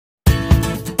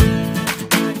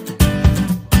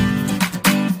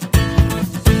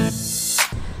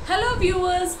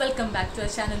viewers, welcome back to our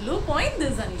channel Low Point.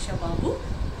 This is Anisha Babu.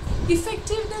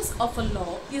 Effectiveness of a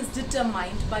law is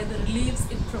determined by the reliefs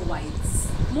it provides.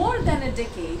 More than a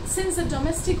decade since the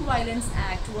Domestic Violence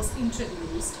Act was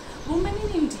introduced, women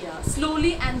in India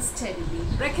slowly and steadily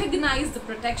recognize the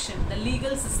protection the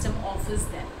legal system offers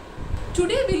them.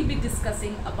 Today we'll be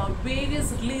discussing about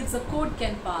various reliefs a court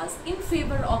can pass in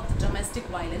favor of the domestic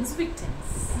violence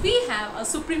victims. We have a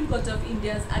Supreme Court of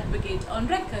India's advocate on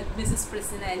record, Mrs.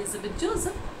 Praseena Elizabeth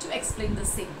Joseph, to explain the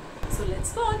same. So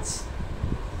let's watch.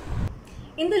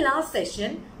 In the last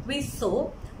session, we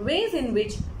saw ways in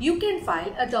which you can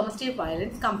file a domestic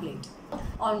violence complaint.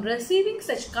 On receiving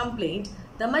such complaint,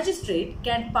 the magistrate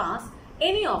can pass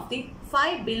any of the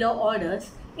 5 below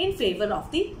orders in favor of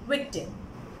the victim.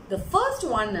 The first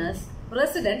one is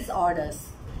residence orders.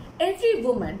 Every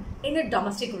woman in a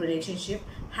domestic relationship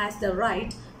has the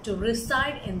right to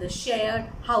reside in the shared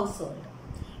household,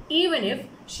 even if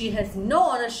she has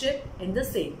no ownership in the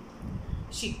same.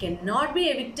 She cannot be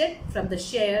evicted from the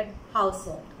shared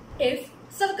household. If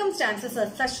circumstances are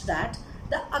such that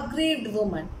the aggrieved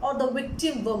woman or the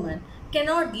victim woman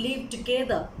cannot live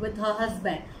together with her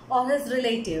husband or his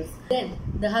relatives, then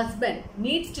the husband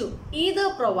needs to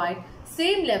either provide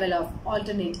same level of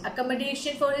alternate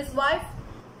accommodation for his wife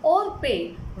or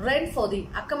pay rent for the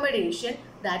accommodation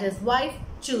that his wife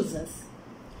chooses.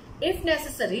 If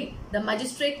necessary, the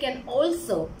magistrate can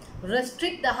also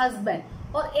restrict the husband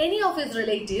or any of his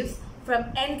relatives from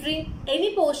entering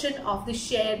any portion of the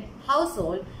shared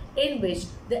household in which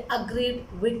the aggrieved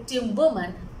victim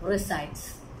woman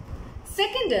resides.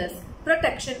 Second is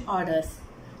protection orders.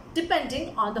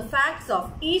 Depending on the facts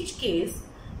of each case,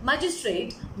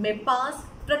 magistrate may pass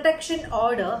protection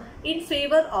order in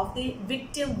favor of the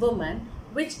victim woman,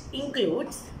 which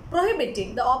includes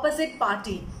prohibiting the opposite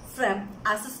party from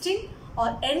assisting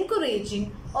or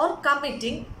encouraging or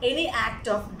committing any act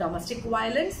of domestic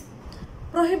violence,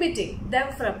 prohibiting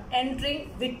them from entering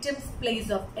victim's place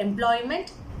of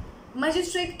employment.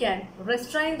 Magistrate can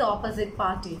restrain the opposite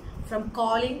party from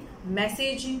calling,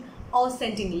 messaging, or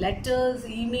sending letters,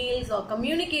 emails, or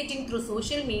communicating through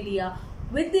social media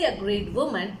with the aggrieved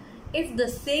woman if the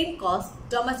same cause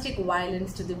domestic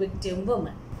violence to the victim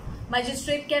woman.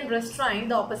 Magistrate can restrain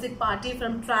the opposite party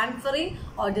from transferring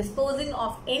or disposing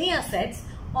of any assets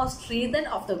or strengthen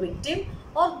of the victim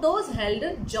or those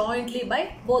held jointly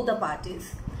by both the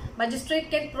parties. Magistrate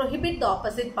can prohibit the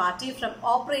opposite party from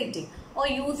operating or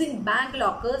using bank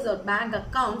lockers or bank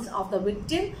accounts of the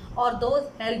victim or those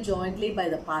held jointly by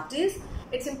the parties.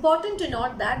 It's important to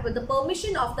note that with the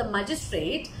permission of the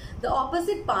magistrate, the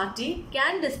opposite party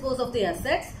can dispose of the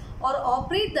assets or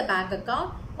operate the bank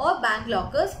account or bank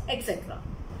lockers, etc.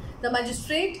 The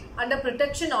magistrate under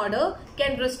protection order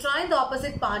can restrain the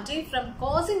opposite party from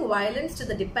causing violence to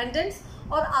the dependents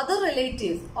or other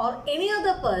relatives or any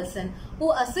other person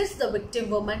who assists the victim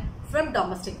woman from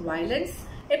domestic violence.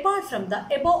 Apart from the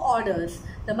above orders,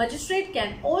 the magistrate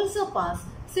can also pass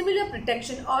similar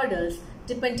protection orders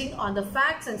depending on the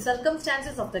facts and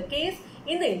circumstances of the case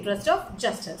in the interest of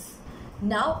justice.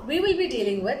 Now we will be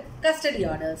dealing with custody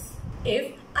orders.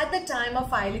 If at the time of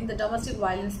filing the domestic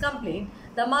violence complaint,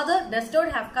 the mother does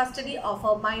not have custody of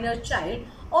her minor child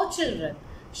or children,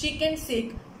 she can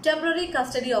seek temporary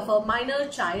custody of her minor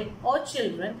child or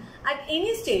children at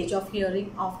any stage of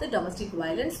hearing of the domestic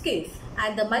violence case,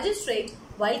 and the magistrate,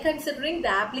 while considering the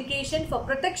application for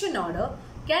protection order,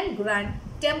 can grant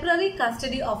temporary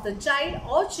custody of the child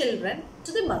or children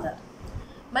to the mother.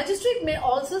 Magistrate may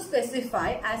also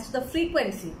specify as to the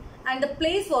frequency and the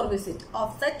place for visit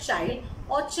of such child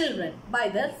or children by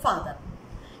their father.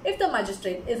 If the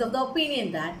magistrate is of the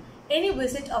opinion that any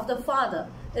visit of the father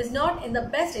is not in the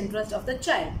best interest of the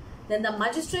child, then the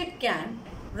magistrate can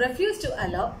refuse to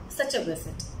allow such a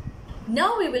visit.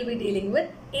 Now we will be dealing with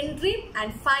interim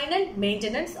and final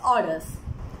maintenance orders.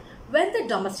 When the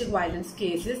domestic violence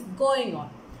case is going on,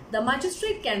 the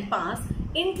magistrate can pass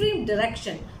interim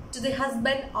direction to the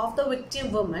husband of the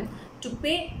victim woman to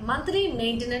pay monthly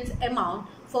maintenance amount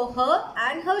for her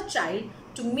and her child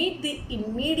to meet the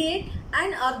immediate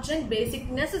and urgent basic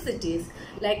necessities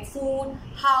like food,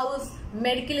 house,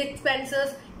 medical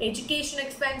expenses, education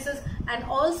expenses, and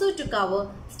also to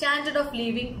cover standard of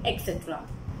living, etc.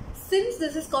 Since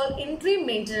this is called interim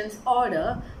maintenance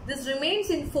order, this remains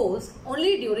in force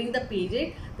only during the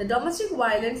period the domestic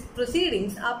violence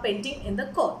proceedings are pending in the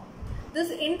court. This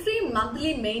interim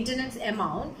monthly maintenance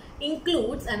amount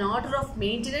includes an order of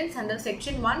maintenance under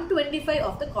Section 125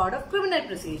 of the Code of Criminal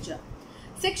Procedure.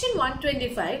 Section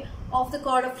 125 of the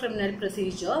Code of Criminal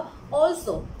Procedure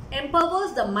also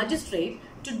empowers the magistrate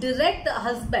to direct the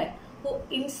husband who,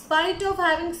 in spite of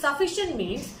having sufficient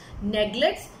means,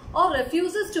 neglects or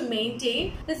refuses to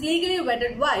maintain his legally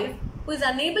wedded wife who is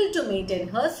unable to maintain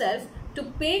herself to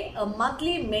pay a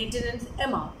monthly maintenance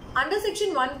amount. Under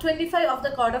section 125 of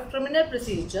the Code of Criminal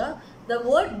Procedure, the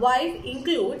word wife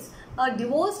includes a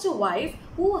divorced wife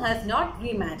who has not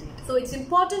remarried. So it's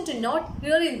important to note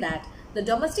herein that the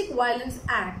Domestic Violence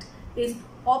Act is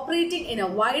operating in a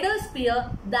wider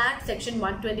sphere than section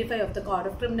 125 of the Code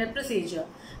of Criminal Procedure,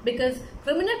 because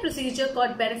Criminal Procedure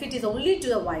Code benefit is only to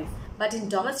the wife, but in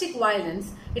domestic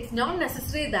violence it's not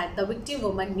necessary that the victim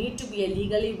woman need to be a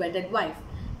legally wedded wife.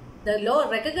 The law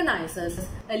recognizes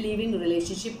a living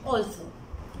relationship also.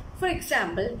 For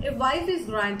example, if wife is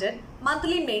granted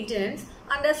monthly maintenance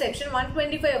under section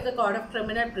 125 of the Code of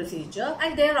Criminal Procedure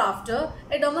and thereafter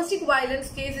a domestic violence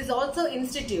case is also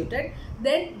instituted,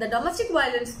 then the Domestic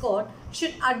Violence Court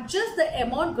should adjust the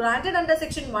amount granted under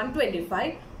section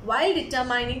 125 while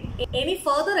determining any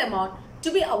further amount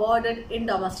to be awarded in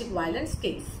domestic violence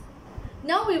case.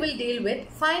 Now we will deal with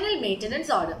final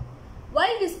maintenance order.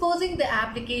 While disposing the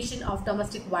application of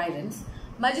domestic violence,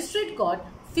 Magistrate Court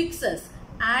fixes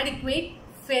adequate,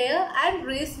 fair and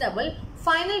reasonable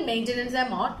final maintenance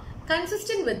amount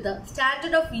consistent with the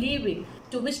standard of living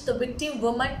to which the victim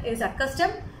woman is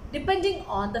accustomed, depending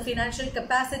on the financial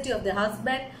capacity of the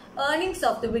husband, earnings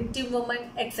of the victim woman,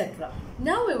 etc.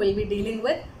 Now we will be dealing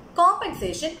with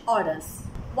compensation orders.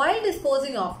 While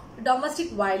disposing of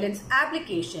domestic violence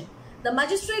application, the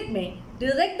magistrate may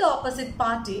direct the opposite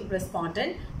party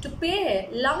respondent to pay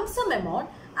a lump sum amount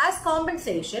as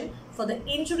compensation for the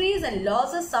injuries and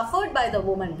losses suffered by the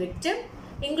woman victim,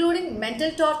 including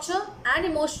mental torture and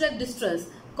emotional distress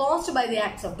caused by the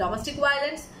acts of domestic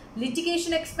violence,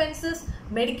 litigation expenses,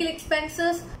 medical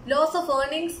expenses, loss of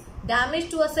earnings, damage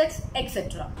to assets,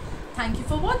 etc. Thank you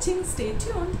for watching. Stay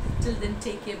tuned. Till then,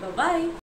 take care. Bye-bye.